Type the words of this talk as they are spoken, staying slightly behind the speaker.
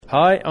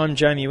Hi, I'm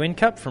Jamie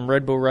Whincup from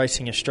Red Bull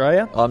Racing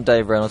Australia. I'm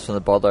Dave Reynolds from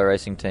the Bodlow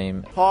Racing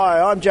Team.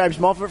 Hi, I'm James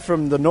Moffat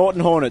from the Norton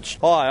Hornets.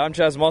 Hi, I'm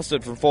Chaz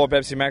Mostert from Ford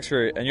Pepsi Max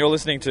Crew, and you're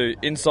listening to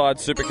Inside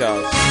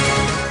Supercars.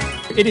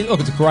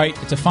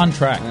 It's a fun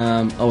track.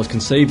 I was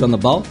conceived on the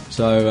bowl,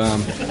 so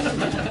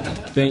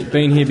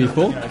been here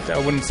before. I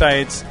wouldn't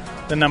say it's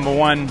the number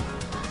one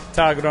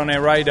target on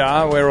our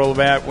radar. We're all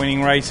about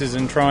winning races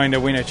and trying to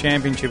win a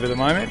championship at the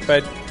moment,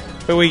 but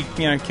we,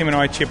 Kim and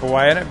I chip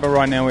away at it, but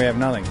right now we have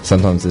nothing.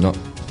 Sometimes they're not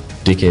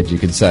dickheads, you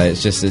could say.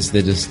 It's just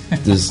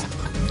there's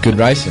good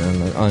racing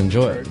and I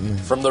enjoy it.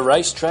 From the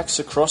racetracks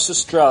across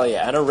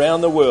Australia and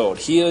around the world,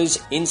 here's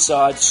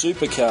Inside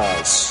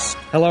Supercars.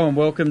 Hello and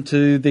welcome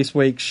to this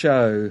week's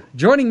show.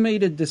 Joining me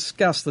to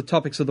discuss the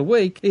topics of the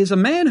week is a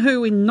man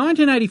who in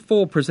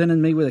 1984 presented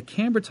me with a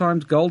Canberra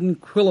Times Golden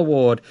Quill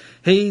Award.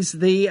 He's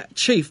the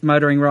chief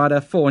motoring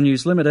rider for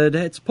News Limited.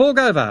 It's Paul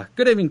Gover.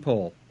 Good evening,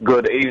 Paul.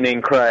 Good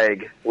evening,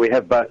 Craig. We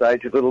have both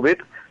aged a little bit.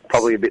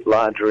 Probably a bit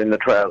larger in the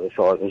trouser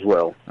size as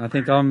well. I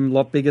think I'm a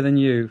lot bigger than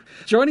you.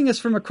 Joining us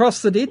from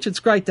across the ditch, it's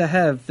great to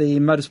have the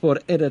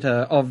motorsport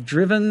editor of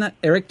Driven,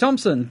 Eric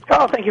Thompson.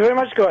 Oh, thank you very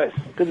much, guys.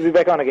 Good to be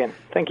back on again.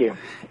 Thank you.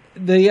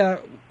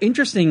 The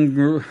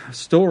interesting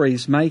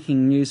stories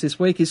making news this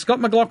week is Scott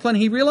McLaughlin.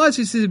 He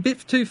realises he's a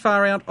bit too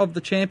far out of the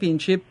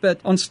championship,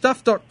 but on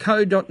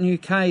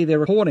stuff.co.uk they're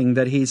reporting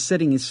that he's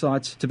setting his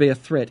sights to be a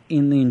threat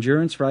in the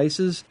endurance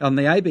races. On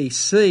the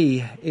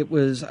ABC, it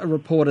was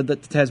reported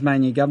that the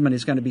Tasmania government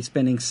is going to be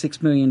spending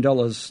 $6 million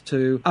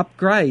to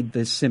upgrade the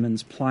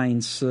Symmons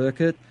Plains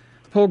circuit.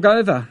 Paul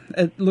Gover,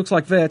 it looks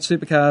like V8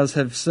 Supercars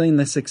have seen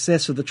the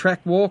success of the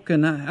track walk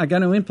and are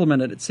going to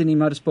implement it at Sydney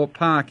Motorsport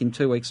Park in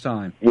 2 weeks'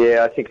 time.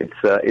 Yeah, I think it's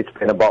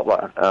been a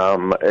bottler.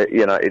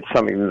 It's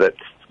something that's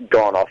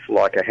gone off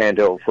like a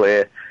handheld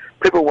flare.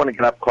 People want to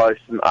get up close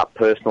and up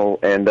personal,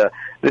 and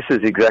this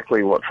is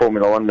exactly what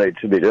Formula One needs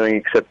to be doing,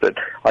 except that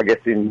I guess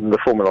in the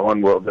Formula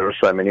One world there are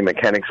so many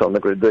mechanics on the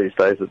grid these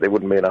days that there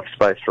wouldn't be enough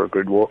space for a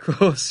grid walk. Of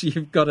course,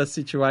 you've got a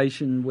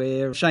situation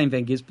where Shane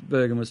Van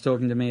Gisbergen was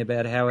talking to me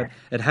about how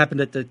it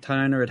happened at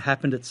Daytona, it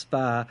happened at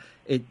Spa.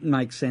 It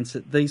makes sense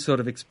that these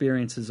sort of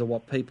experiences are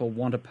what people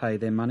want to pay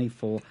their money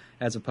for,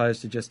 as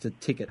opposed to just a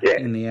ticket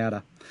in the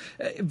outer.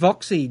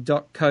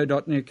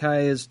 Voxy.co.uk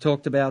has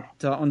talked about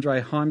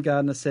Andre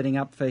Heimgardner setting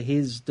up for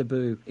his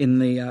debut in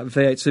the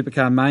V8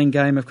 Supercar main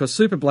game. Of course,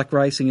 Super Black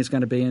Racing is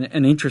going to be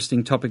an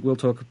interesting topic we'll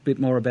talk a bit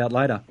more about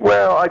later.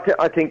 Well,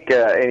 I think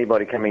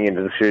anybody coming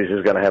into the series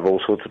is going to have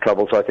all sorts of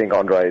trouble, so I think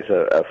Andre is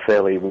a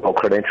fairly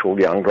well-credentialed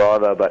young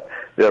driver, but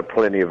there are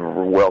plenty of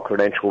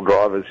well-credentialed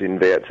drivers in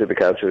V8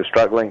 Supercars who are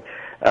struggling.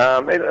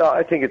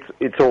 I think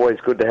it's always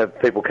good to have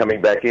people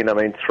coming back in. I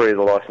mean, 3 of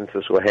the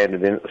licences were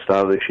handed in at the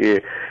start of this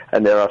year,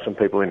 and there are some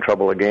people in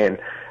trouble again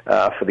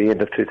for the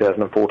end of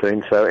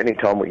 2014. So any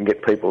time we can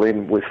get people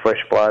in with fresh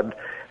blood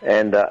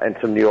and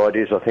some new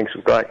ideas, I think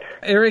is great.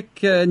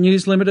 Eric,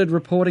 News Limited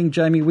reporting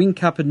Jamie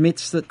Whincup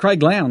admits that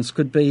Craig Lowndes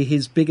could be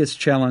his biggest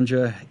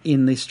challenger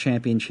in this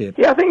championship.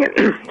 Yeah, I think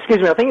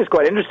it's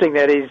quite interesting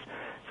that he's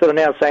sort of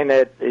now saying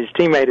that his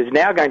teammate is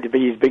now going to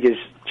be his biggest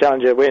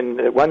challenger,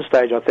 when at one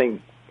stage I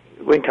think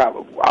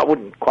Whincup, I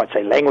wouldn't quite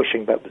say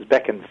languishing, but was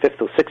back in 5th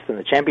or 6th in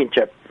the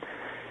championship,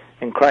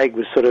 and Craig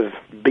was sort of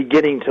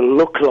beginning to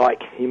look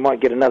like he might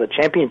get another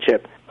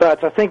championship.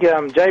 But I think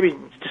JB's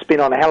just been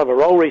on a hell of a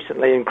roll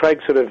recently, and Craig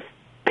sort of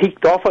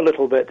peaked off a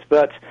little bit,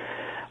 but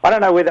I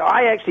don't know whether,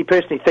 I actually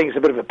personally think it's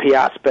a bit of a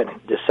PR spin,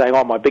 just saying,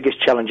 my biggest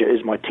challenger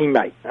is my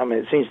teammate. I mean,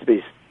 it seems to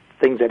be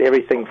things that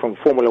everything from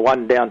Formula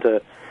One down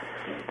to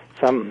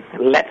some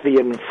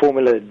Latvian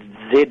Formula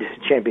Z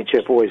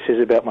championship always says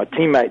about my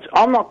teammates.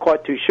 I'm not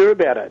quite too sure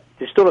about it.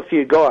 There's still a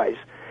few guys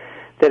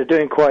that are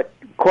doing quite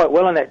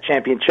well in that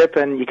championship,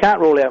 and you can't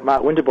rule out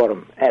Mark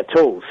Winterbottom at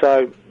all.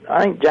 So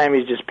I think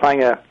Jamie's just playing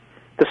the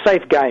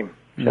safe game,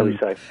 shall we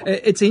say.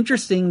 It's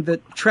interesting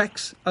that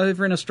tracks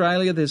over in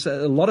Australia, there's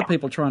a lot of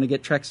people trying to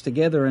get tracks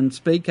together, and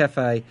Speed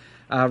Cafe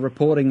are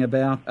reporting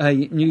about a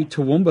new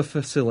Toowoomba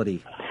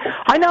facility.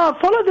 I know,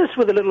 I follow this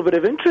with a little bit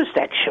of interest,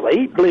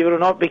 actually, believe it or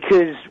not,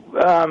 because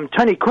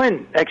Tony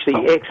Quinn,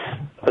 actually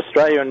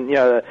ex-Australian,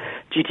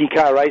 GT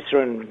car racer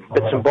and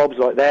bits and bobs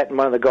like that, and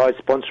one of the guys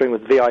sponsoring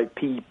with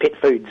VIP Pet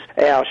Foods,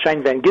 our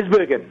Shane Van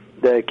Gisbergen,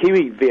 the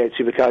Kiwi V8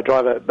 Supercar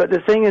driver. But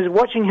the thing is,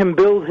 watching him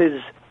build his,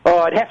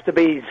 it'd have to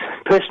be his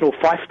personal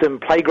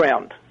fiefdom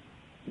playground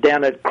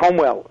down at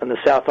Cromwell in the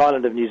South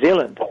Island of New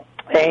Zealand.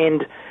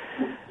 And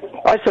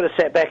I sort of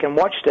sat back and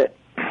watched it.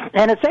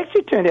 And it's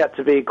actually turned out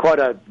to be quite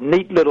a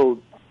neat little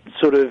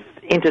sort of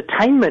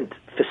entertainment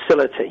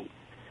facility.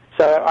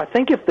 So I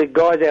think if the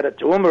guys out at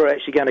Toowoomba are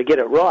actually going to get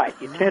it right,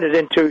 you turn it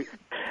into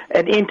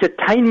an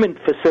entertainment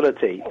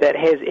facility that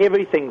has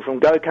everything from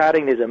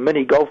go-karting, there's a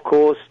mini golf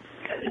course,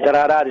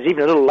 there's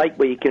even a little lake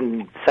where you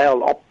can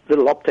sail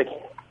little optic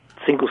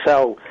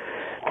single-sail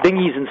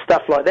dinghies and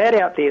stuff like that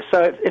out there.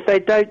 So if they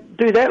don't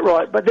do that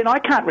right, but then I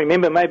can't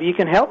remember, maybe you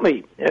can help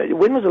me.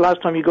 When was the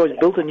last time you guys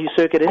built a new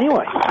circuit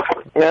anyway?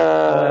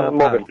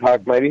 Morgan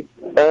Park, maybe.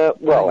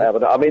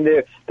 Albert, I mean,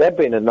 there have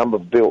been a number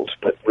built,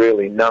 but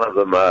really none of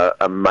them are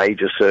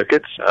major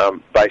circuits.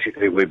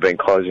 Basically, we've been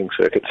closing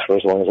circuits for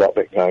as long as I've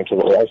been going to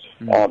the race,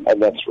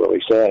 and that's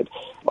really sad.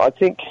 I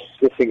think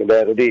the thing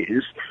about it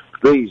is,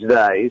 these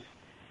days,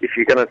 if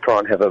you're going to try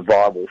and have a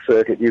viable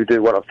circuit, you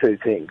do one of two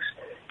things.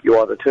 You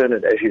either turn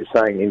it, as you're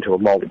saying, into a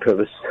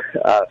multi-purpose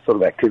sort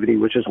of activity,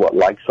 which is what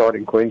Lakeside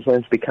in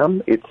Queensland's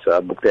become. It's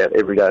booked out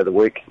every day of the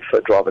week for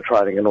driver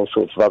training and all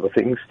sorts of other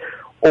things.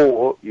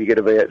 Or you get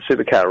a V8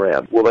 supercar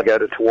round. Will they go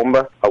to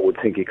Toowoomba? I would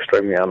think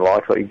extremely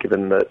unlikely,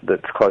 given that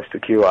it's close to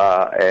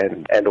QR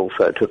and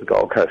also to the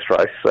Gold Coast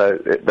race. So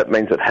that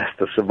means it has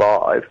to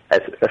survive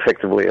as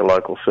effectively a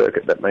local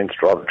circuit. That means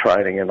driver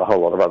training and a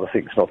whole lot of other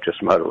things, not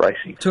just motor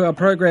racing. To our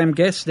program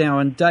guest now,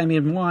 and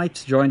Damien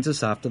White joins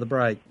us after the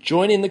break.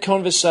 Join in the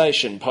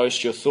conversation.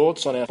 Post your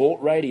thoughts on our Sport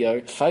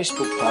Radio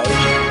Facebook page.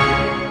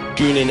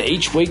 Tune in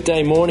each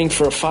weekday morning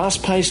for a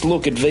fast-paced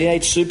look at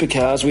V8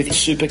 supercars with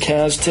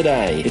Supercars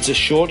Today. It's a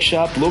short,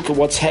 sharp look at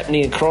what's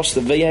happening across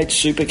the V8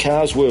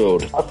 supercars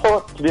world.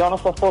 To be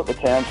honest, I thought the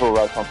Townsville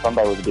race on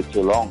Sunday was a bit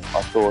too long.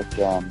 I thought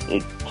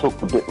it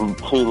took a bit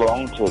too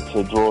long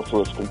to draw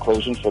to its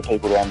conclusion for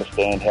people to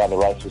understand how the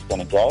race was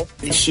going to go.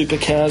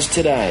 Supercars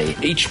Today,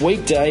 each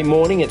weekday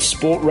morning at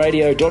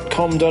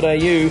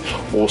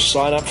sportradio.com.au or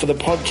sign up for the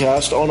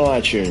podcast on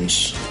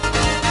iTunes.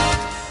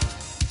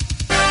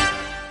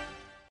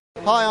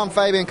 Hi, I'm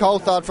Fabian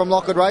Coulthard from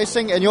Lockwood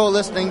Racing, and you're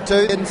listening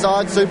to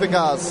Inside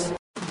Supercars.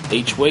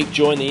 Each week,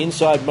 join the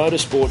Inside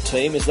Motorsport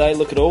team as they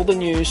look at all the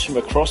news from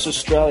across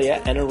Australia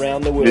and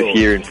around the world. This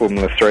year in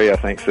Formula 3, I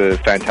think it's a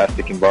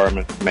fantastic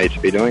environment for me to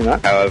be doing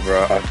that. However,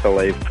 I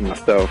believe for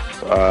myself,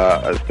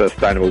 a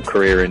sustainable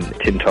career in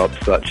tin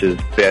tops such as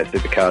V8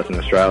 Supercars in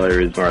Australia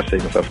is where I see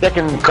myself.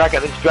 Second crack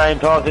at the Australian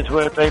title since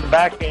we've been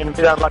back, and a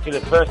bit unlucky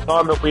the first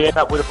time, but we end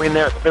up with a win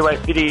there at Speedway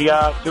City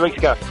 2 weeks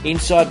ago.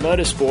 Inside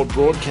Motorsport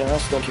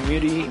broadcast on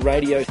community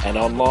radio and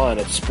online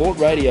at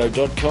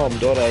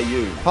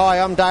sportradio.com.au.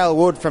 Hi, I'm Dale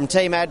Wood from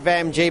Team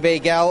Advam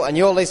GB Gal, and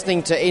you're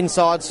listening to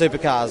Inside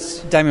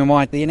Supercars. Damien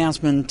White, the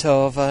announcement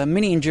of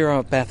Mini Enduro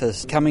at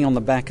Bathurst coming on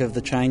the back of the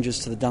changes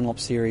to the Dunlop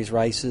Series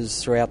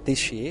races throughout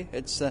this year.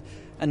 It's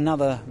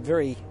another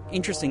very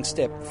interesting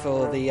step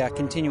for the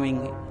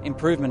continuing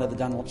improvement of the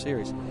Dunlop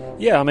Series.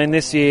 Yeah, I mean,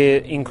 this year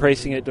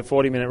increasing it to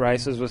 40-minute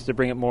races was to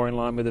bring it more in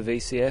line with the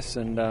VCS,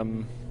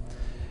 and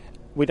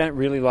we don't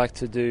really like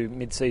to do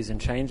mid-season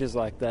changes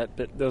like that,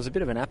 but there was a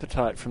bit of an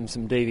appetite from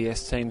some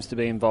DVS teams to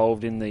be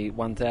involved in the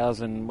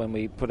 1000 when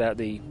we put out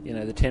the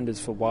tenders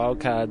for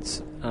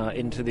wildcards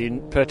into the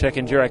Pertec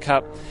Enduro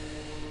Cup.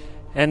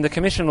 And the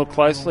Commission looked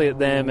closely at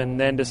them and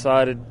then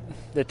decided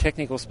the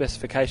technical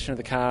specification of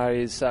the car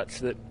is such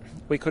that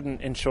we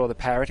couldn't ensure the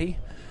parity.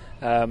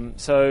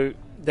 So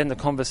then the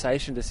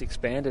conversation just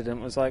expanded,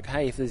 and it was like,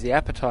 hey, if there's the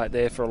appetite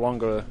there for a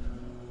longer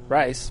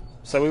race.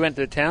 So we went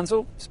to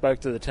Townsville,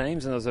 spoke to the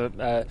teams, and there was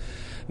a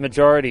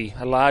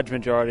large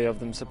majority of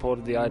them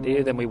supported the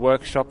idea. Then we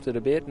workshopped it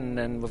a bit, and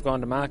then we've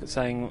gone to market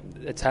saying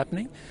it's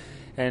happening.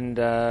 And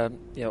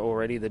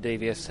already the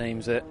DVS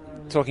teams are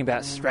talking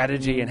about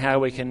strategy and how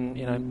we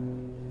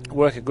can,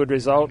 work a good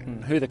result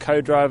and who the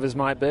co-drivers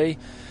might be.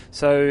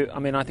 So, I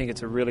mean, I think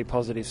it's a really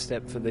positive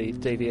step for the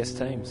DVS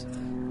teams.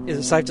 Is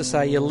it safe to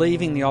say you're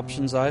leaving the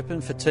options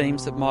open for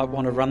teams that might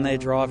want to run their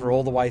driver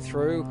all the way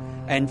through,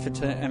 and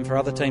for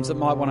other teams that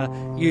might want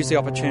to use the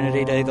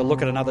opportunity to either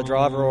look at another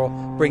driver or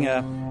bring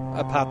a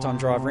part-time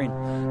driver in?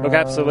 Look,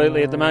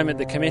 absolutely. At the moment,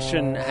 the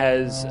Commission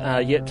has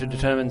yet to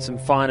determine some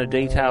finer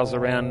details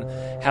around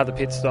how the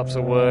pit stops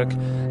will work,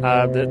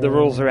 the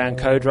rules around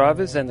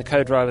co-drivers, and the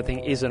co-driver thing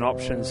is an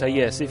option. So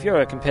yes, if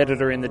you're a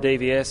competitor in the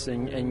DVS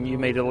and you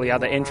meet all the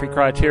other entry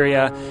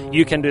criteria,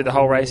 you can do the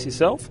whole race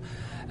yourself.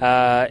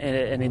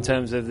 And in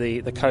terms of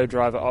the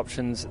co-driver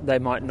options, they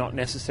might not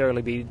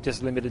necessarily be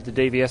just limited to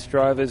DVS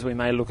drivers. We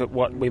may look at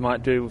what we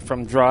might do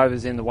from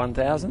drivers in the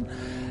 1000.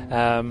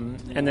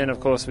 And then,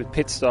 of course, with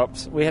pit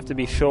stops, we have to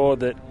be sure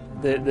that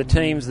the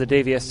teams, the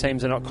DVS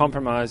teams, are not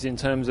compromised in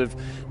terms of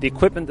the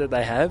equipment that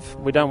they have.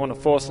 We don't want to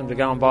force them to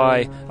go and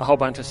buy a whole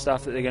bunch of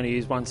stuff that they're going to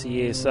use once a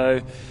year. So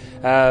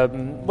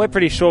we're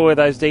pretty sure where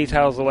those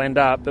details will end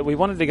up. But we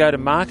wanted to go to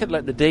market,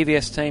 let the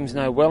DVS teams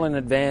know well in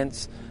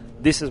advance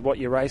this is what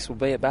your race will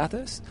be at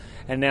Bathurst,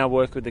 and now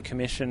work with the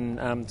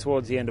Commission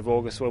towards the end of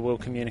August, where we'll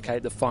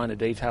communicate the finer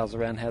details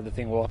around how the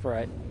thing will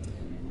operate.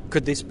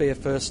 Could this be a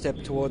first step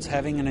towards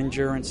having an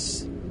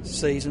endurance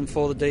season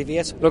for the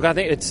DVS? Look, I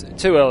think it's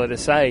too early to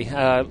say.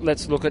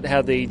 Let's look at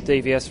how the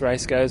DVS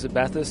race goes at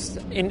Bathurst.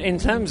 In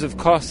terms of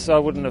costs, I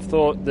wouldn't have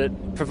thought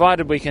that,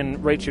 provided we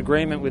can reach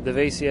agreement with the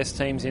VCS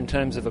teams in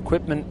terms of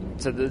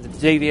equipment, so that the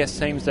DVS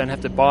teams don't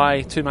have to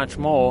buy too much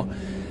more,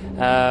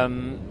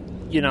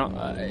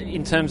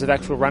 in terms of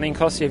actual running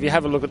costs, if you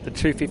have a look at the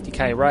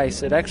 250k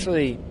race,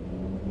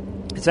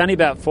 it's only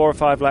about 4 or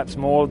 5 laps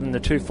more than the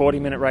 2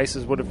 40-minute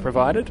races would have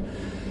provided,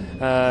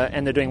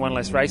 and they're doing one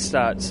less race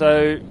start.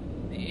 So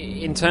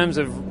in terms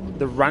of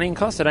the running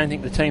costs, I don't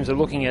think the teams are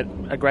looking at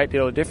a great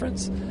deal of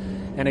difference.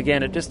 And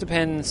again, it just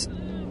depends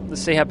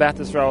let's see how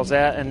Bathurst rolls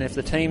out, and if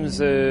the teams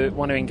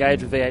want to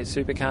engage with V8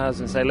 Supercars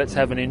and say, let's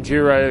have an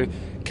Enduro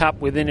Cup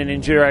within an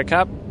Enduro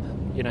Cup,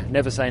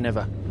 never say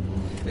never.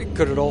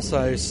 Could it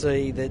also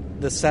see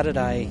that the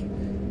Saturday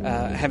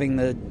having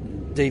the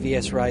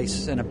DVS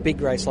race and a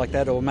big race like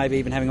that, or maybe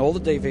even having all the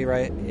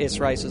DVS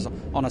races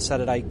on a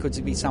Saturday,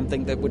 could be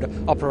something that would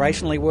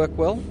operationally work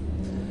well?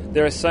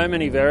 There are so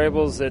many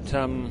variables that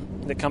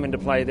come into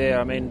play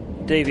there. I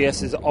mean,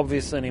 DVS is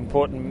obviously an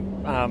important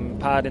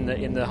part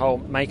in the whole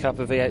makeup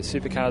of V8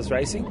 Supercars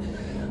racing,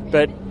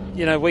 but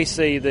we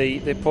see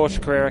the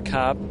Porsche Carrera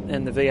Cup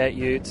and the V8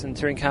 Utes and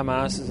Touring Car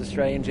Masters,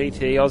 Australian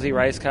GT, Aussie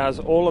race cars,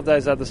 all of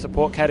those other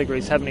support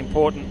categories have an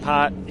important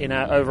part in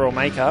our overall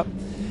makeup.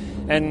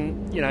 And,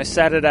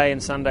 Saturday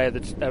and Sunday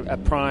are a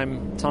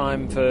prime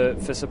time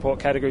for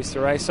support categories to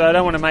race. So I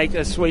don't want to make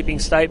a sweeping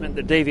statement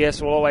that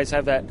DVS will always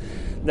have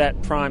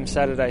that prime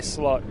Saturday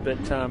slot, but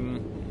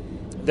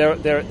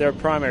they're a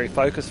primary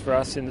focus for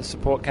us in the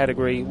support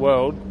category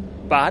world.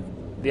 But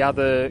the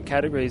other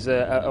categories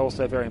are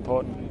also very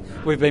important.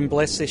 We've been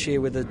blessed this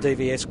year with a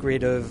DVS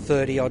grid of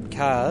 30-odd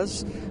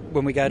cars.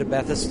 When we go to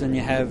Bathurst and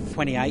you have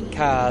 28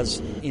 cars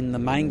in the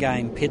main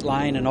game pit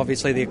lane and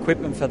obviously the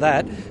equipment for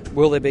that,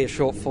 will there be a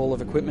shortfall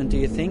of equipment, do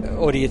you think?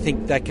 Or do you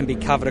think that can be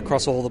covered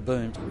across all the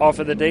booms?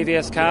 For the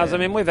DVS cars, I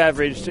mean, we've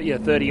averaged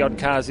 30-odd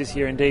cars this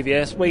year in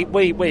DVS.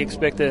 We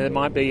expect there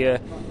might be a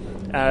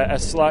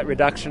slight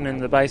reduction in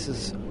the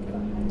basis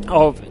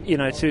of,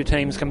 two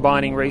teams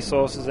combining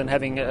resources and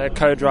having a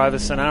co-driver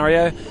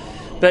scenario.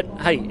 But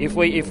hey, if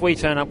we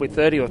turn up with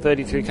 30 or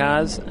 32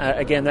 cars,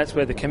 again, that's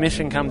where the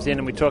commission comes in,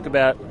 and we talk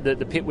about the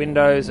pit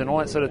windows and all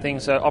that sort of thing.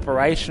 So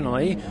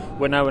operationally,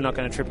 we know we're not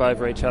going to trip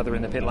over each other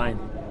in the pit lane.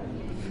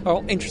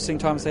 Well, interesting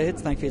times ahead.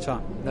 Thank you for your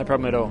time. No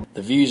problem at all.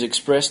 The views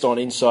expressed on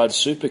Inside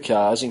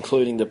Supercars,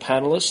 including the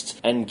panellists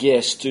and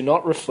guests, do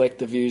not reflect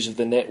the views of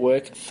the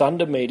network,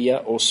 Thunder Media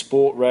or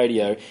Sport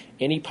Radio.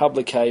 Any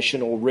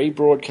publication or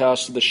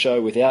rebroadcast of the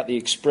show without the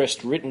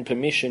expressed written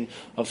permission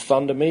of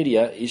Thunder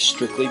Media is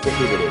strictly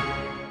prohibited.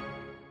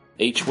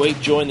 Each week,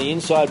 join the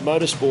Inside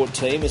Motorsport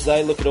team as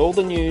they look at all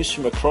the news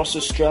from across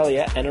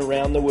Australia and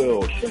around the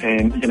world.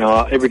 And,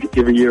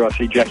 every year I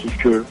see Jackie's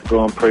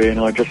Grand Prix and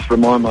I just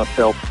remind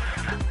myself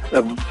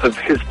of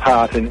his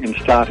part in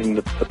starting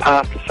the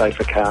path to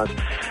safer cars.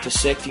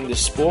 Dissecting the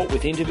sport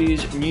with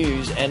interviews,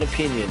 news and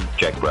opinion.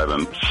 Jack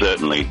Brabham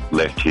certainly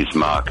left his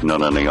mark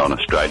not only on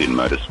Australian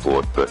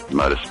motorsport but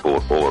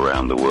motorsport all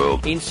around the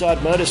world. Inside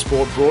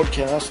Motorsport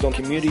broadcast on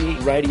community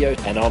radio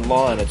and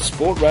online at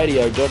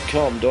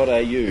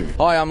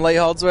sportradio.com.au. Hi, I'm Lee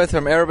Holdsworth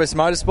from Erebus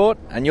Motorsport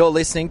and you're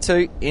listening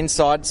to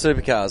Inside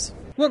Supercars.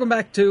 Welcome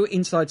back to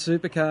Inside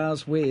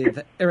Supercars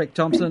with Eric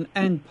Thompson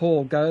and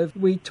Paul Gove.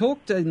 We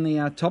talked in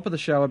the top of the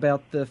show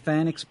about the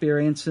fan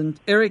experience, and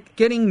Eric,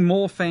 getting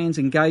more fans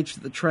engaged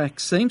at the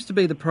track seems to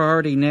be the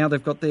priority now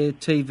they've got their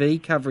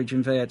TV coverage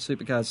in V8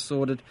 Supercars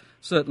sorted,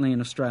 certainly in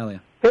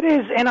Australia. It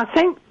is, and I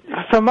think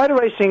for motor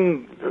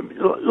racing,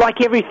 like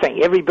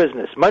everything, every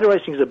business, motor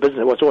racing is a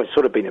business. Well, it's always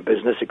sort of been a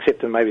business,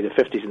 except in maybe the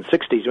 50s and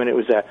 60s when it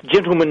was a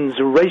gentleman's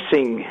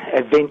racing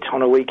event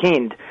on a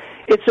weekend.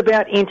 It's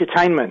about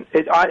entertainment.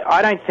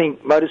 I don't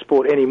think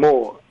motorsport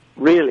anymore,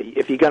 really,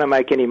 if you're going to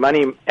make any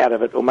money out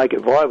of it or make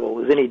it viable,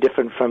 is any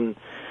different from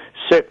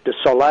Cirque du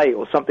Soleil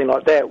or something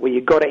like that, where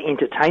you've got to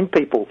entertain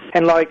people.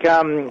 And like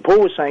Paul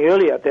was saying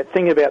earlier, that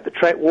thing about the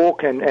track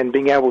walk and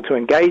being able to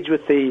engage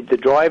with the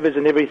drivers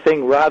and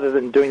everything, rather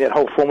than doing that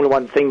whole Formula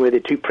One thing where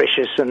they're too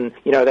precious and,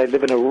 they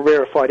live in a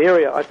rarefied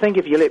area. I think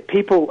if you let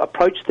people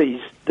approach the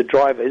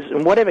drivers,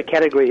 in whatever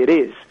category it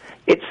is,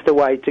 it's the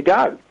way to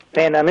go.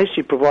 And unless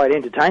you provide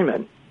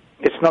entertainment,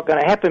 it's not going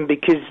to happen,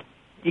 because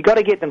you got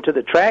to get them to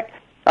the track.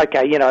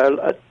 Okay,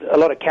 a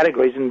lot of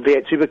categories in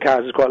V8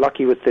 Supercars is quite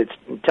lucky with its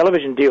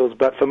television deals,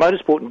 but for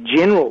motorsport in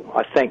general,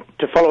 I think,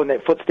 to follow in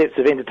that footsteps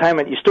of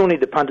entertainment, you still need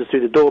the punters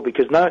through the door,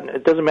 because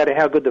it doesn't matter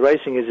how good the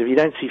racing is if you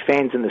don't see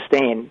fans in the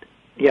stand.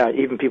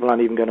 Even people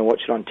aren't even going to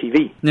watch it on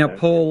TV. Now,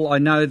 Paul, I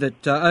know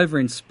that over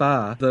in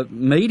Spa, the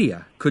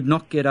media could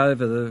not get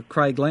over the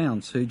Craig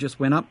Lowndes, who just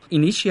went up,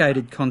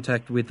 initiated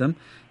contact with them,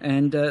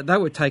 and they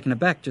were taken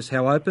aback just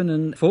how open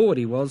and forward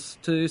he was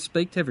to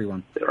speak to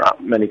everyone. There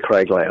aren't many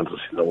Craig Lowndes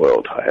in the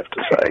world, I have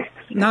to say.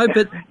 No,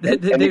 but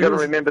and you've got to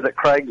remember that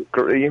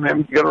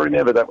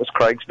that was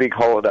Craig's big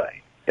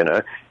holiday.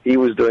 He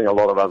was doing a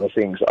lot of other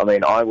things. I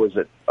mean, I was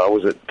at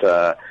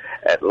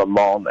Le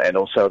Mans and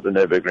also at the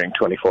Nürburgring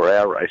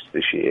 24-hour race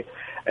this year.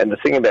 And the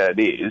thing about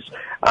it is,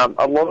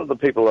 a lot of the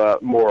people are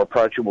more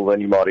approachable than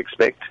you might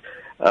expect.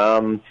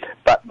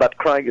 But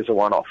Craig is a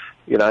one-off.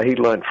 He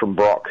learned from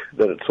Brock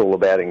that it's all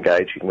about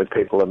engaging with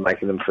people and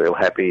making them feel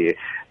happy.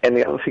 And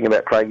the other thing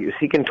about Craig is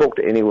he can talk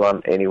to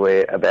anyone,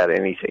 anywhere, about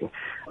anything.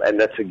 And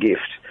that's a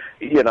gift.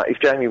 If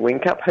Jamie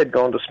Whincup had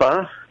gone to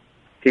Spa,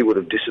 he would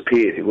have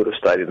disappeared. He would have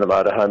stayed in the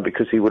motorhome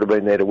because he would have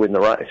been there to win the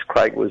race.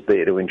 Craig was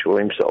there to enjoy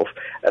himself,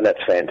 and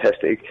that's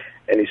fantastic.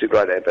 And he's a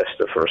great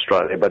ambassador for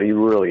Australia, but he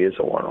really is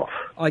a one-off.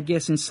 I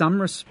guess in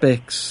some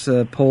respects,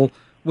 Paul,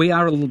 we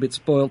are a little bit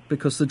spoilt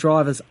because the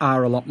drivers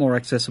are a lot more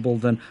accessible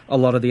than a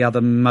lot of the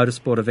other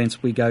motorsport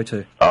events we go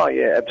to. Oh,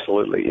 yeah,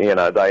 absolutely. You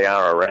know, they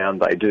are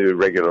around. They do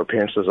regular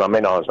appearances. I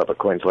mean, I was up at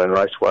Queensland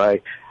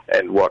Raceway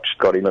and watched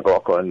Scotty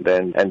McLaughlin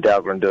and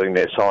Dahlgren doing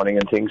their signing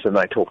and things, and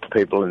they talk to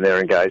people and they're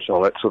engaged and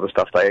all that sort of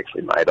stuff. They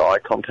actually made eye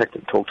contact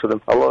and talked to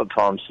them. A lot of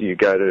times you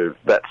go to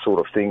that sort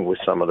of thing with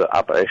some of the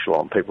upper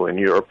echelon people in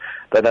Europe,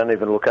 they don't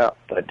even look up.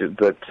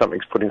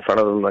 Something's put in front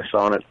of them, they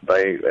sign it.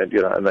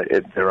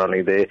 They're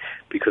only there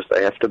because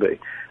they have to be.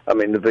 I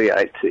mean, the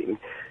V8 thing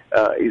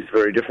is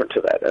very different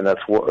to that, and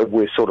that's what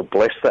we're sort of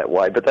blessed that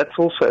way. But that's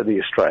also the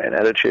Australian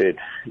attitude.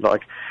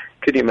 Like,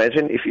 could you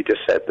imagine if you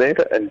just sat there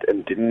and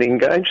didn't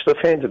engage? The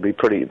fans would be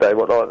they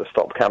would either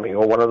stop coming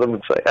or one of them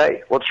would say,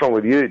 "Hey, what's wrong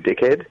with you,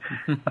 dickhead?"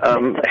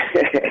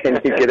 And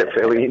you get a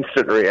fairly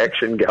instant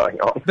reaction going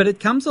on. But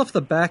it comes off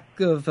the back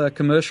of a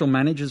commercial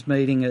managers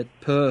meeting at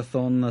Perth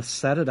on the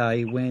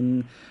Saturday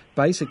when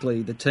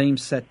basically the team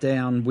sat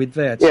down with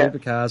V8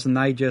 Supercars and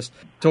they just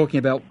talking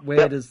about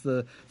where does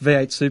the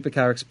V8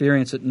 Supercar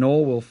experience at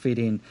Norwell fit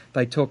in.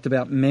 They talked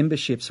about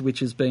memberships, which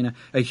has been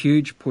a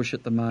huge push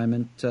at the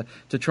moment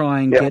to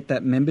try and get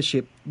that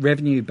membership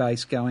revenue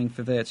base going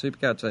for V8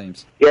 Supercar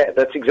teams. Yeah,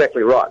 that's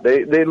exactly right.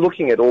 They're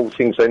looking at all the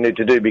things they need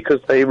to do because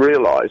they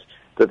realise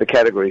that the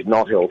category is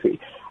not healthy.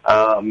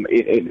 From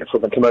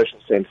a commercial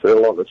sense, a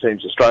lot of the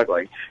teams are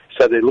struggling.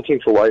 So they're looking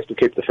for ways to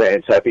keep the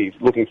fans happy,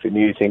 looking for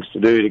new things to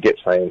do to get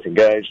fans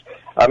engaged.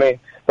 I mean,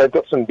 they've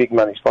got some big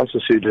money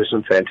sponsors who do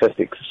some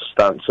fantastic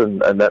stunts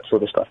and that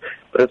sort of stuff.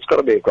 But it's got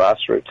to be a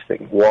grassroots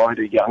thing. Why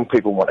do young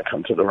people want to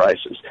come to the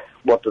races?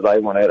 What do they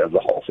want out of the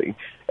whole thing?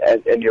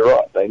 And you're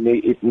right,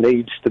 it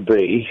needs to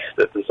be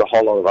that there's a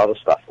whole lot of other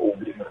stuff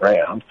orbiting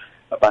around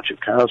a bunch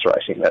of cars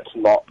racing. That's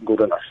not good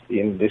enough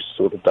in this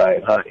sort of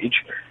day and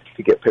age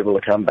to get people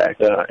to come back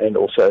and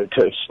also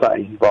to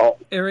stay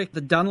involved. Eric,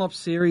 the Dunlop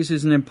Series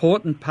is an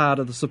important part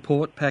of the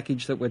support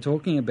package that we're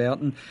talking about,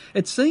 and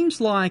it seems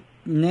like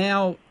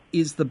now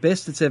is the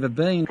best it's ever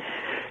been.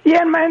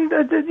 Yeah, man,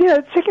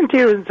 second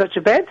tier isn't such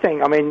a bad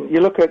thing. I mean,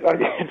 you look at,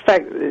 in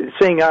fact,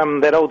 seeing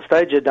that old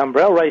stage at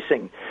Dumbrell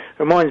Racing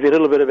reminds me a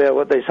little bit about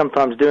what they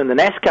sometimes do in the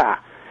NASCAR.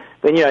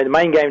 When, the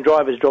main game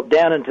drivers drop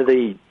down into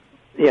the,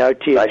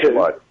 tier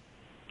Nationwide. 2.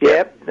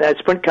 Yeah,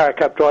 Sprint Car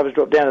Cup drivers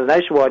drop down to the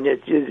Nationwide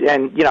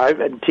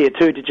and Tier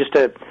 2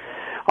 to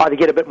either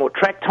get a bit more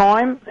track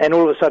time, and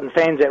all of a sudden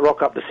fans that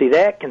rock up to see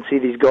that can see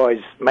these guys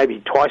maybe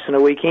twice in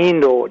a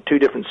weekend or two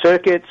different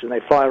circuits, and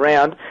they fly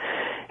around.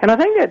 And I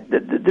think that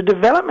the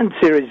development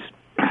series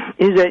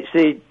is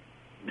actually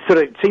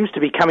sort of seems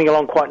to be coming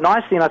along quite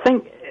nicely, and I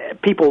think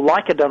people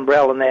like a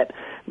Dumbrell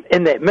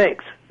in that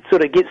mix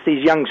sort of gets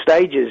these young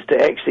stages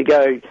to actually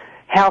go,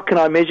 how can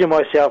I measure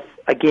myself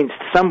against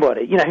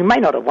somebody, who may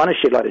not have won a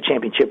shitload of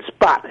championships,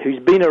 but who's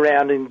been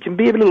around and can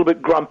be a little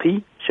bit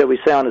grumpy, shall we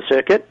say, on a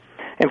circuit.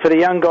 And for the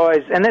young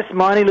guys, and that's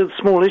my only little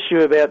small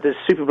issue about this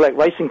Super Black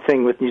racing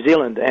thing with New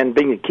Zealand and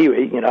being a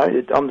Kiwi,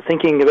 I'm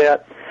thinking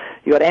about,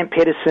 you got Ant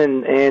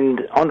Pedersen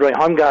and Andre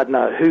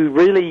Heimgardner, who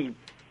really,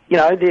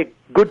 they're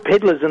good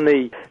peddlers in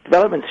the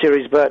development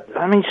series, but,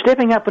 I mean,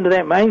 stepping up into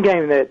that main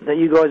game that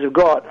you guys have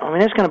got, I mean,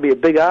 that's going to be a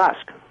big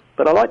ask.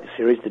 But I like the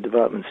series, the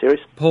development series.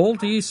 Paul,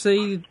 do you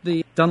see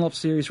the Dunlop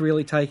series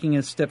really taking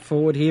a step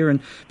forward here?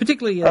 And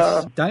particularly,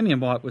 as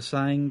Damien White was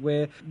saying,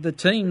 where the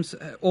teams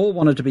all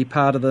wanted to be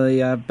part of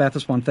the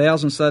Bathurst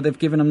 1000, so they've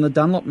given them the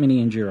Dunlop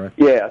Mini Enduro.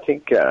 Yeah, I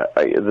think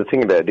the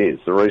thing about it is,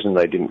 the reason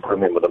they didn't put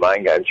them in with the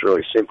main game is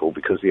really simple,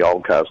 because the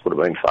old cars would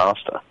have been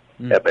faster.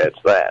 How bad's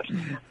that?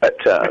 But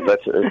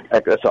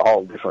that's a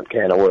whole different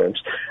can of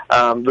worms.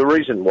 The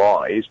reason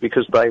why is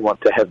because they want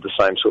to have the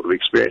same sort of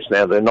experience.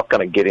 Now, they're not going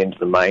to get into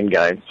the main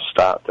game to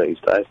start these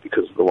days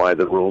because of the way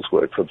the rules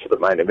work for the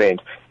main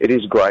event. It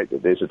is great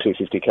that there's a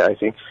 250k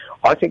thing.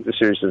 I think the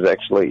series is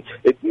actually,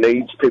 it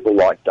needs people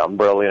like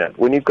Dumbrell in it.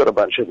 When you've got a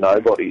bunch of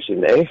nobodies in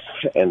there,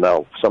 and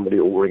somebody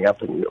will ring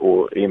up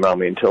or email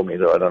me and tell me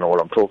that I don't know what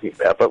I'm talking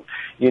about, but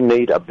you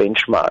need a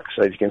benchmark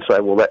so you can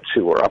say, well, that's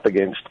who we're up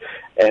against.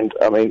 And,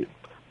 I mean,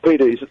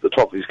 PD's at the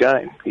top of his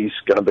game. He's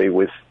going to be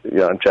with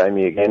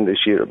Jamie again this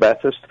year at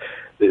Bathurst.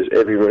 There's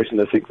every reason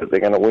to think that they're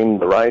going to win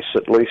the race,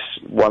 at least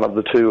one of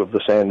the two of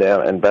the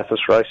Sandown and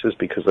Bathurst races,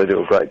 because they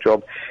do a great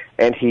job.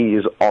 And he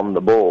is on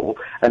the ball,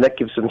 and that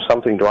gives them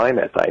something to aim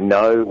at. They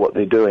know what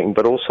they're doing,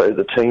 but also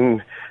the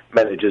team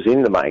managers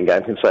in the main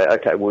game can say,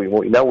 okay, well,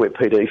 we know where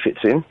PD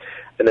fits in,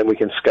 and then we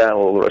can scale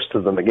all the rest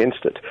of them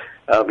against it.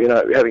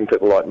 Having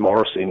people like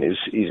Morrison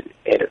is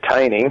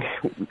entertaining,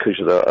 because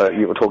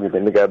you were talking a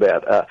minute ago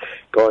about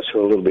guys who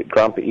are a little bit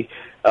grumpy.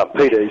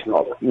 PD's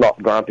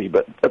not grumpy,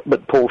 but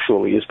Paul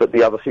surely is. But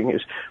the other thing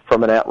is,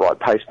 from an outright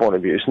pace point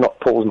of view,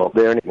 Paul's not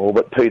there anymore,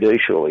 but PD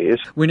surely is.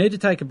 We need to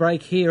take a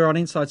break here on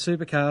Inside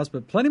Supercars,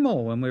 but plenty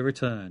more when we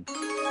return.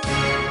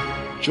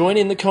 Join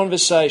in the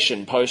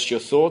conversation. Post your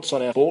thoughts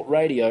on our Sport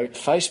Radio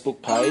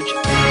Facebook page.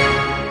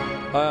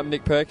 Hi, I'm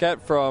Nick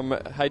Percat from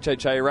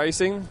HHA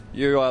Racing.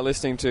 You are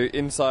listening to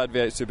Inside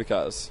V8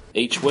 Supercars.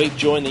 Each week,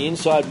 join the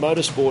Inside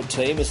Motorsport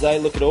team as they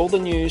look at all the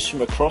news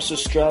from across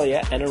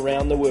Australia and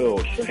around the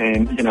world.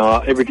 And, you know,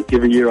 every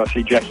year I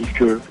see Jackie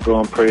Stewart at the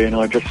Grand Prix, and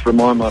I just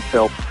remind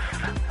myself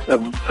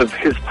of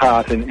his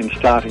part in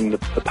starting the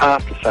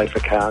path to safer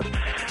cars.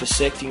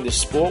 Dissecting the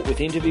sport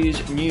with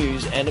interviews,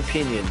 news and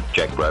opinion.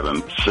 Jack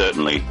Brabham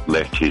certainly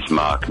left his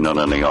mark not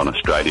only on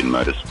Australian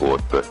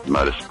motorsport but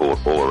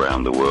motorsport all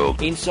around the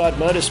world. Inside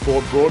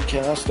Motorsport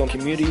broadcast on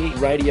community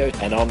radio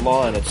and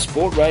online at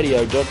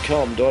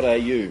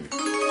sportradio.com.au.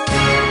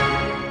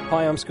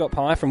 Hi, I'm Scott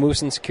Pye from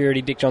Wilson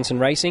Security Dick Johnson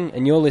Racing,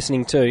 and you're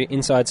listening to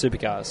Inside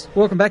Supercars.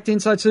 Welcome back to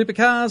Inside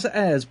Supercars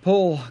as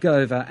Paul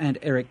Gover and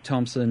Eric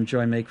Thompson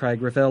join me,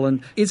 Craig Revell.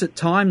 And is it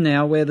time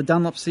now where the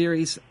Dunlop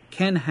Series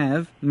can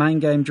have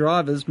main game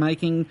drivers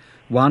making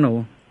one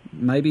or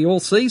maybe all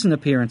season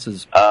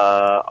appearances?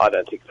 I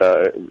don't think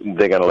so.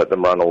 They're going to let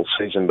them run all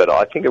season, but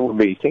I think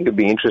it'd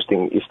be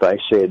interesting if they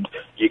said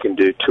you can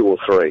do 2 or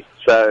 3.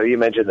 So you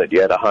imagine that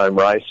you had a home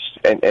race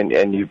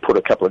and you put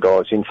a couple of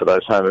guys in for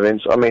those home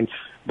events. I mean,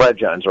 Brad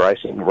Jones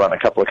Racing run a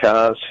couple of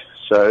cars,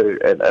 so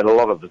and a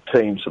lot of the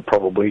teams are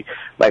probably,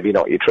 maybe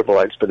not your Triple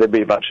Eights, but there'd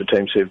be a bunch of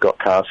teams who've got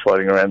cars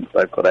floating around that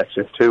they've got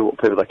access to, or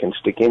people they can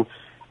stick in.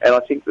 And I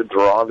think the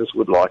drivers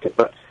would like it,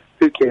 but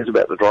who cares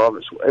about the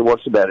drivers?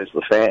 What's about is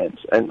the fans.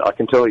 And I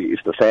can tell you,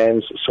 if the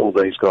fans saw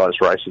these guys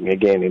racing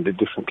again in a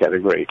different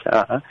category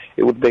car,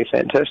 it would be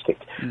fantastic.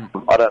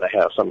 I don't know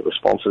how some of the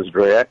sponsors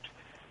react,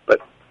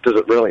 but does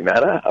it really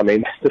matter? I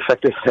mean, the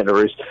fact of the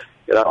matter is,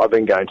 you know, I've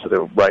been going to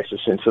the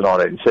races since the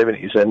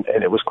 1970s, and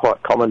it was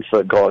quite common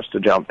for guys to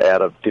jump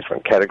out of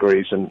different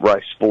categories and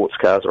race sports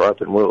cars or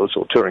open wheelers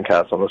or touring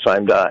cars on the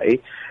same day.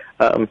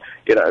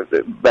 You know,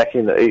 back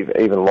in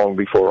even long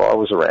before I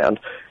was around,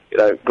 you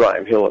know,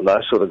 Graham Hill and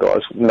those sort of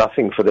guys,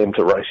 nothing for them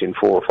to race in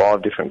 4 or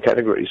 5 different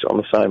categories on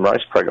the same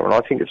race program, and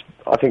I think it's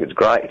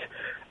great.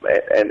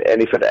 And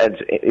if it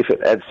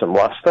adds some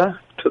luster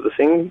to the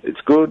thing, it's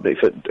good.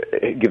 If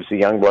it gives the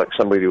young bloke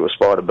somebody to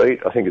aspire to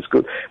beat, I think it's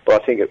good.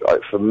 But I think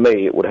for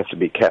me, it would have to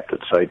be capped at,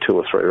 say, 2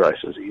 or 3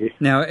 races a year.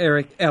 Now,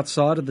 Eric,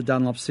 outside of the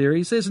Dunlop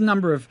Series, there's a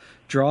number of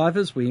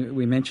drivers.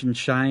 We mentioned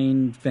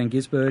Shane Van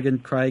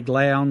Gisbergen, Craig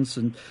Lowndes,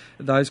 and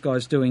those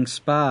guys doing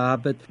Spa,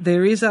 but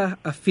there is a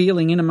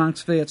feeling in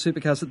amongst V8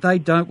 Supercars that they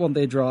don't want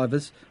their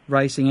drivers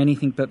racing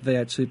anything but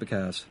V8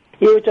 Supercars.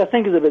 Yeah, which I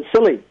think is a bit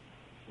silly.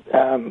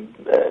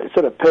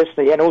 Sort of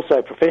personally and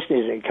also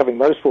professionally, covering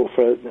motorsport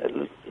for a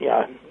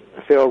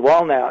fair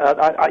while now.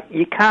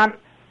 You can't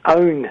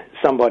own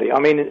somebody. I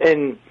mean,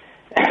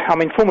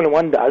 Formula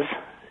One does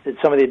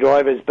some of their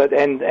drivers, but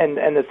and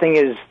the thing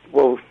is,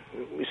 well,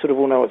 we sort of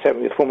all know what's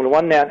happening with Formula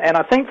One now. And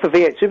I think for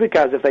V8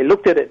 Supercars, if they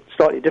looked at it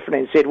slightly differently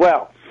and said,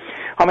 well,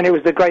 I mean, it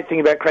was the great thing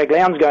about Craig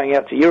Lowndes going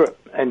out to Europe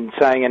and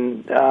saying,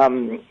 and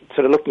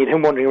sort of looking at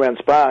him wandering around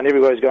Spa, and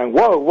everybody's going,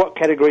 whoa, what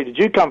category did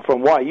you come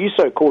from? Why are you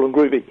so cool and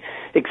groovy,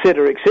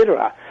 etc.,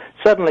 etc.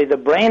 Suddenly the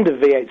brand of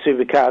V8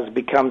 Supercars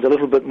becomes a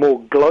little bit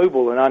more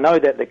global, and I know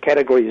that the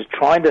category is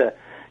trying to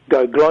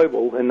go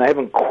global, and they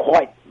haven't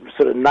quite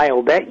sort of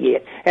nailed that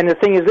yet. And the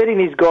thing is, letting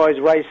these guys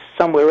race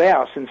somewhere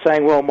else and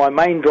saying, well, my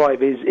main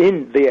drive is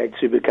in V8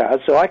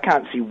 Supercars, so I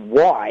can't see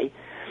why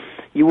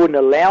you wouldn't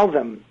allow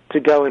them to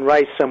go and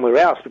race somewhere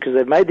else, because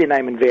they've made their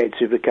name in V8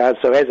 Supercars.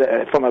 So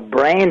from a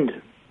brand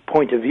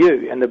point of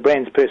view and the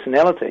brand's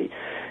personality,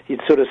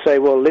 you'd sort of say,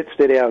 well, let's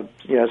let our,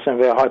 some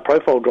of our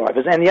high-profile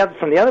drivers, and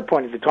from the other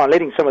point of the time,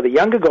 letting some of the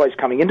younger guys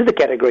coming into the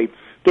category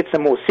get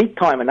some more seat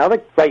time and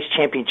other race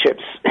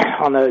championships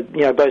on the,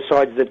 both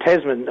sides of the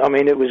Tasman. I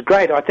mean, it was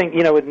great. I think,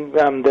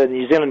 when the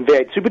New Zealand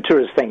V8 Super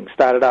Tours thing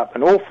started up,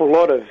 an awful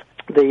lot of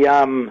the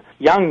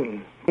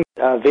young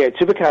V8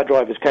 Supercar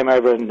drivers came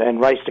over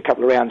and raced a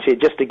couple of rounds here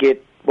just to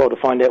get, to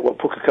find out what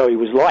Pukekohe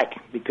was like,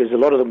 because a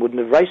lot of them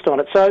wouldn't have raced on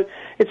it. So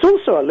it's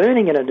also a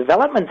learning and a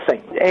development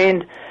thing.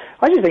 And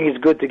I just think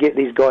it's good to get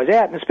these guys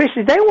out, and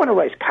especially they want to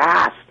race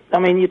cars. I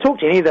mean, you talk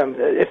to any of them,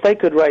 if they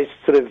could race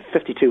sort of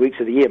 52 weeks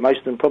of the year, most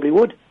of them probably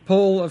would.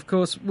 Paul, of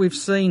course, we've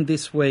seen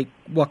this week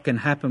what can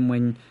happen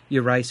when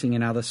you're racing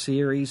in other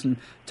series, and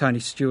Tony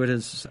Stewart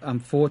has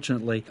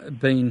unfortunately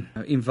been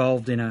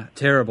involved in a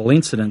terrible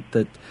incident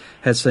that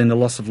has seen the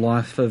loss of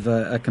life of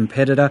a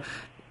competitor.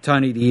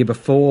 Tony, the year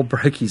before,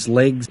 broke his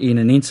legs in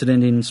an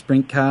incident in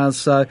sprint cars,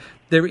 so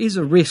there is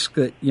a risk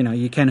that,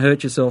 you can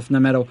hurt yourself no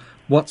matter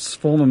what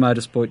form of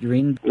motorsport you're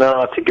in.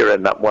 No, I think you're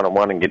ending up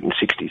 1-1 and getting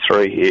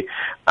 63 here.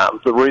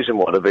 The reason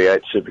why the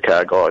V8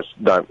 Supercar guys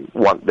don't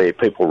want their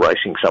people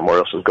racing somewhere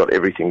else has got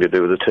everything to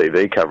do with the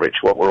TV coverage.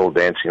 What we're all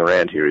dancing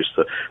around here is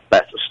the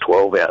Bathurst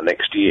 12 out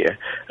next year,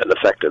 and the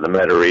fact of the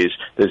matter is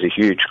there's a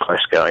huge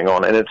clash going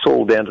on, and it's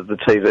all down to the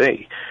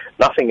TV.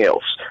 Nothing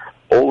else.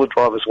 All the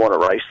drivers want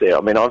to race there.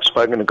 I mean, I've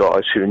spoken to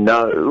guys who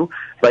know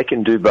they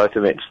can do both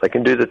events. They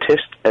can do the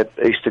test at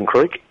Eastern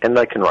Creek, and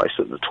they can race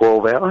at the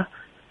 12-hour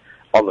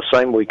on the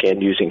same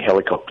weekend using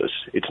helicopters.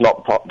 It's not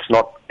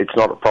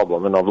a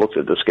problem, and I've looked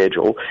at the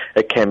schedule.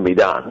 It can be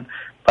done,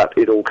 but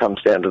it all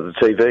comes down to the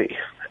TV.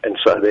 And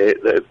so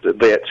the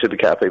V8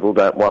 Supercar people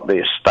don't want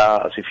their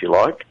stars, if you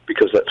like,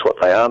 because that's what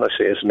they are. They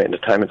see as some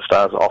entertainment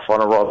stars off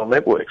on a rival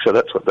network. So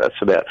that's what that's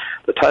about.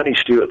 The Tony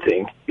Stewart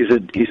thing is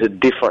a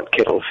different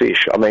kettle of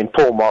fish. I mean,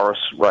 Paul Morris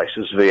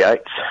races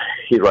V8s.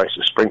 He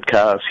races sprint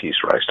cars. He's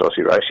raced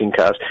Aussie racing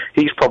cars.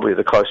 He's probably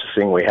the closest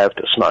thing we have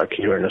to Smoke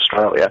here in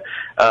Australia.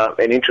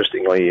 And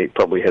interestingly, he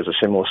probably has a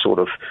similar sort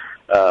of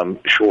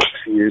short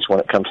fuse when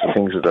it comes to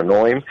things that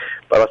annoy him.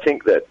 But I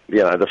think that,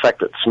 the fact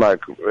that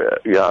Smoke,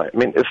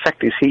 the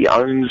fact is he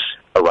owns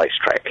a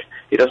racetrack.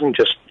 He doesn't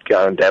just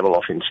go and dabble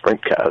off in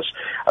sprint cars.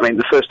 I mean,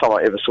 the first time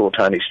I ever saw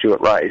Tony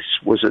Stewart race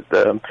was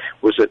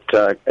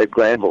at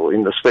Granville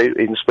in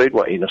the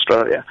Speedway in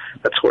Australia.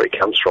 That's where he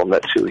comes from.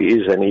 That's who he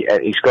is, and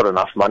he's got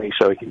enough money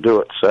so he can do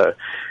it. So,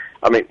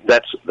 I mean,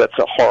 that's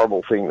a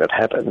horrible thing that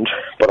happened,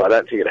 but I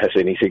don't think it has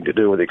anything to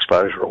do with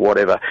exposure or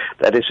whatever.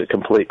 That is a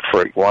complete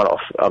freak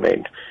one-off. I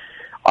mean,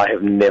 I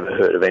have never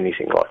heard of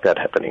anything like that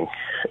happening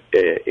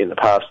in the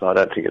past, and I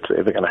don't think it's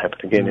ever going to happen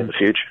again in the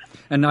future.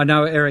 And I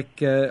know,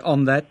 Eric,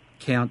 on that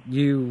count,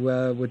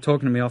 you were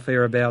talking to me off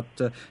air about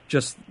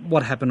just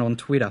what happened on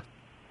Twitter.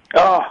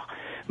 Oh,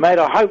 mate,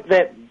 I hope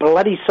that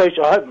bloody I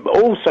hope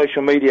all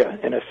social media,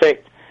 in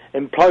effect,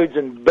 implodes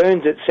and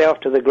burns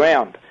itself to the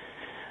ground.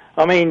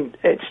 I mean,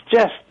 it's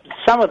just,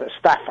 some of the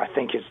stuff I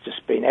think has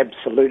just been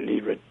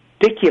absolutely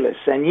ridiculous,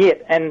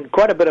 and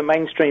quite a bit of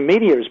mainstream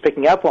media is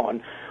picking up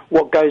on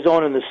what goes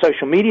on in the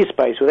social media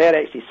space without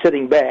actually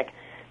sitting back,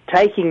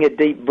 taking a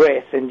deep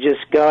breath and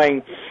just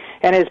going.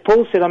 And as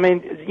Paul said, I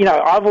mean,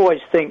 I've always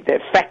think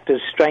that fact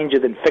is stranger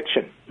than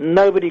fiction.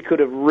 Nobody could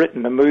have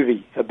written a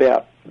movie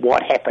about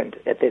what happened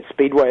at that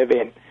Speedway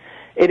event.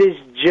 It is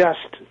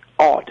just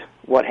odd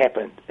what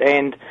happened.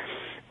 And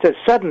to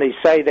suddenly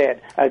say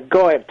that a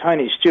guy of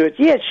Tony Stewart,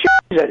 he's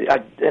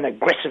an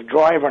aggressive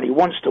driver and he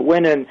wants to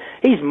win, and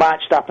he's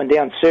marched up and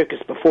down circus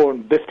before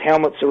and biffed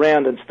helmets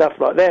around and stuff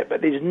like that,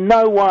 but there's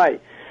no way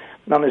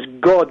on this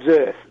God's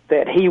earth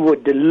that he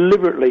would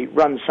deliberately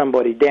run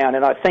somebody down.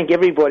 And I think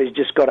everybody's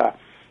just got to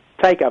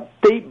take a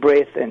deep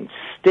breath and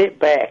step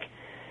back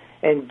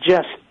and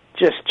just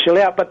chill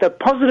out. But the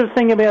positive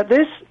thing about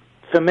this,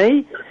 for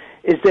me,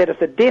 is that if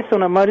the death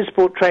on a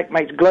motorsport track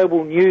makes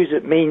global news,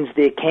 it means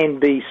there can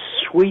be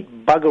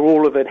sweet bugger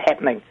all of it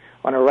happening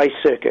on a race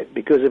circuit,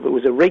 because if it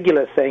was a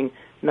regular thing,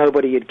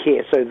 nobody would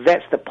care. So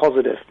that's the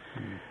positive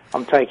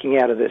I'm taking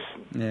out of this.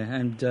 Yeah,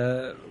 and,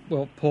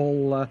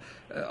 Paul,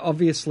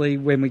 obviously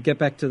when we get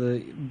back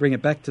to bring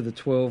it back to the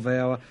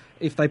 12-hour,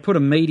 if they put a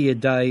media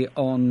day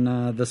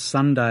on the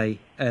Sunday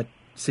at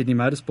Sydney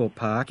Motorsport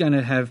Park, and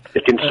it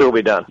can still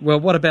be done. Well,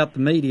 what about the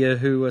media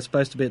who are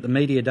supposed to be at the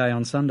media day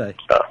on Sunday?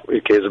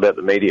 Who cares about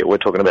the media? We're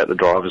talking about the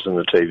drivers and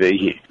the TV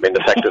here. I mean,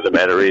 the fact of the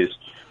matter is,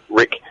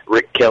 Rick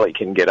Kelly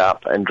can get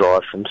up and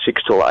drive from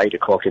 6 till 8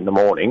 o'clock in the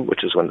morning,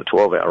 which is when the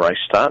 12-hour race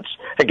starts,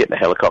 and get in a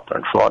helicopter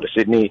and fly to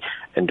Sydney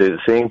and do the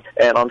thing.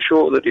 And I'm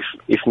sure that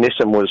if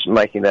Nissan was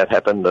making that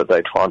happen, that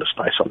they'd find a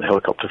space on the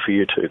helicopter for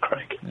you too,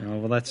 Craig. Oh,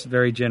 well, that's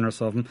very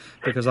generous of them,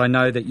 because I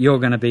know that you're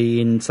going to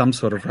be in some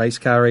sort of race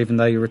car, even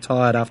though you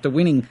retired after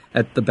winning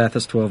at the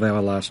Bathurst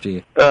 12-hour last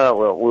year.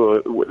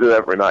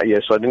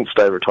 Yes, I didn't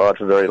stay retired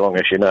for very long,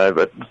 as you know,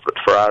 but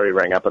Ferrari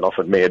rang up and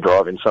offered me a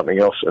drive in something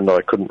else, and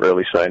I couldn't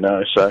really say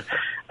no. So,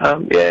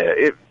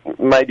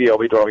 maybe I'll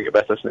be driving at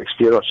Bathurst next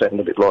year. I sound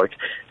a bit like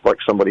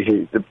somebody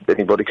who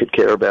anybody could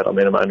care about. I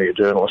mean, I'm only a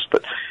journalist,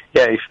 but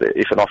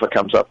if an offer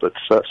comes up that's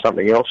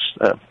something else,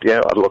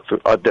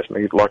 I'd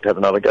definitely like to have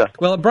another go.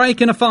 Well, a break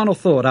and a final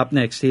thought up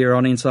next here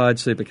on Inside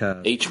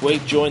Supercars. Each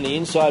week, join the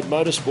Inside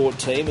Motorsport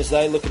team as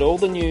they look at all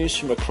the news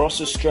from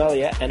across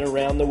Australia and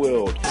around the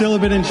world. Still a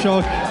bit in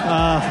shock.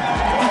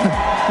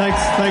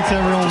 Thanks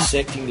everyone.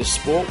 Dissecting the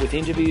sport with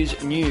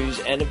interviews, news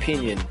and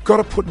opinion. Got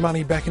to put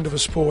money back into the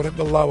sport at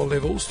the lower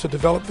levels to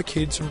develop the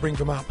kids and bring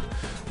them up.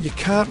 You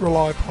can't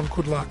rely upon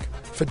good luck.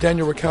 For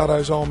Daniel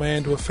Ricciardo's old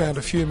man to have found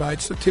a few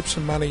mates that tip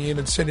some money in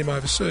and send him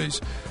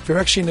overseas, there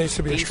actually needs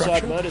to be a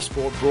structure. Inside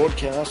Motorsport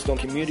broadcast on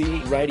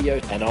community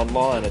radio and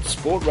online at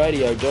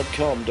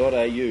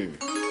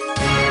sportradio.com.au.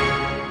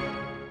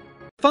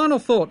 Final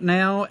thought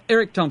now,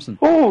 Eric Thompson.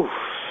 Oh,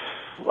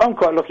 I'm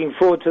quite looking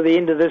forward to the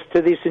end of this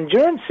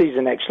endurance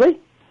season, actually,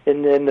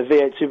 in the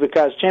V8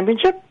 Supercars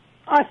Championship.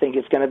 I think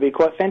it's going to be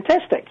quite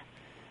fantastic,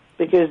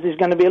 because there's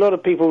going to be a lot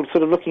of people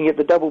sort of looking at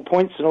the double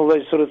points and all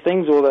those sort of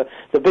things, or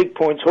the big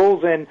points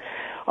hauls, and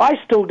I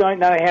still don't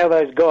know how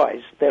those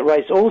guys that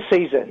race all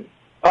season,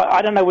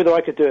 I don't know whether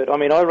I could do it. I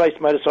mean, I raced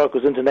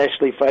motorcycles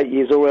internationally for 8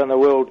 years all around the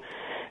world,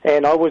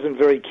 and I wasn't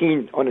very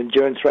keen on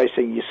endurance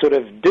racing. You sort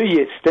of do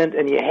your stint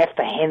and you have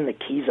to hand the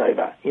keys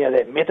over. You know,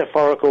 that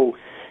metaphorical,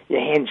 your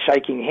hand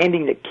shaking,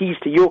 handing the keys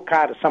to your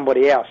car to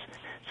somebody else.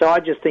 So I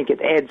just think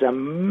it adds a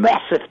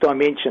massive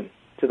dimension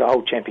to the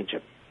whole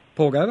championship.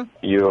 Paul Gover?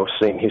 You're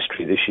seeing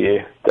history this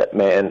year. That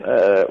man,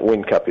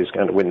 Whincup, is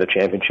going to win the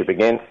championship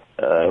again.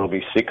 He'll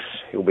be 6.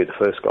 He'll be the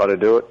first guy to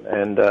do it,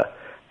 and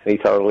he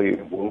totally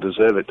will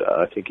deserve it.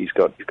 I think he's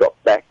got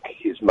back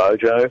his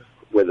mojo,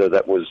 whether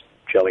that was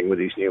gelling with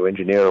his new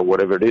engineer or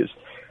whatever it is.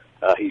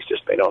 He's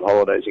just been on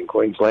holidays in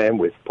Queensland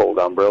with Paul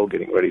Dumbrell,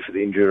 getting ready for the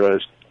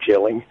Enduros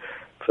gelling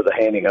for the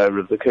handing over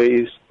of the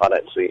keys. I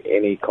don't see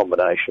any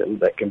combination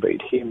that can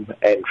beat him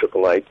and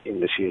Triple Eight in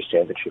this year's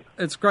championship.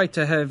 It's great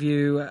to have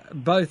you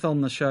both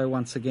on the show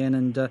once again,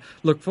 and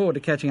look forward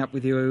to catching up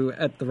with you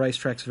at the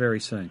racetracks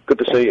very soon. Good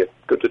to see you.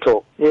 Good to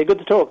talk. Yeah, good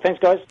to talk. Thanks,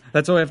 guys.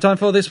 That's all we have time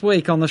for this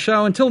week on the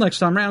show. Until next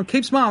time round,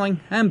 keep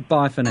smiling and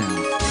bye for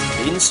now.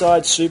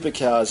 Inside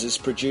Supercars is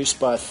produced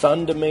by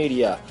Thunder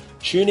Media.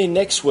 Tune in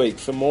next week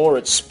for more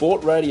at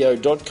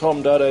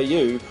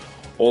sportradio.com.au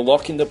or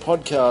lock in the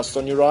podcast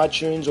on your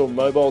iTunes or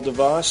mobile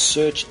device.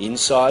 Search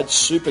Inside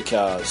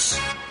Supercars.